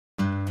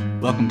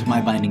Welcome to my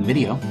binding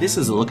video. This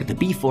is a look at the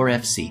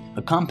B4FC,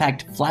 a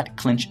compact flat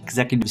clinch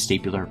executive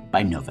stapler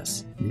by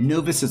Novus.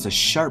 Novus is a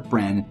sharp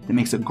brand that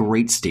makes a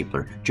great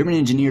stapler, German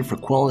engineered for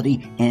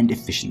quality and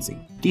efficiency.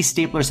 These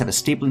staplers have a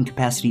stapling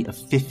capacity of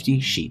 50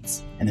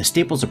 sheets, and the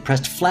staples are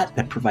pressed flat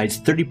that provides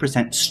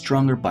 30%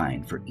 stronger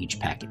bind for each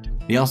packet.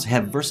 They also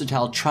have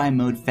versatile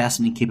tri-mode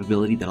fastening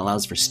capability that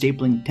allows for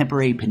stapling,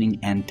 temporary pinning,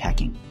 and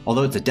tacking.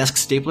 Although it's a desk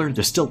stapler,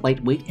 they're still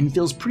lightweight and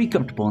feels pretty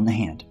comfortable in the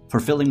hand. For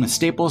filling with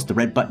staples, the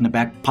red button in the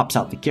back pops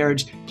out the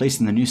carriage, place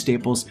in the new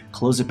staples,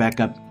 close it back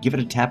up, give it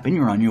a tap, and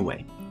you're on your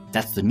way.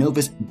 That's the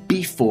Novus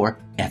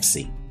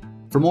B4FC.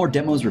 For more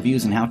demos,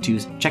 reviews, and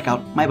how-tos, check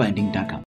out MyBinding.com.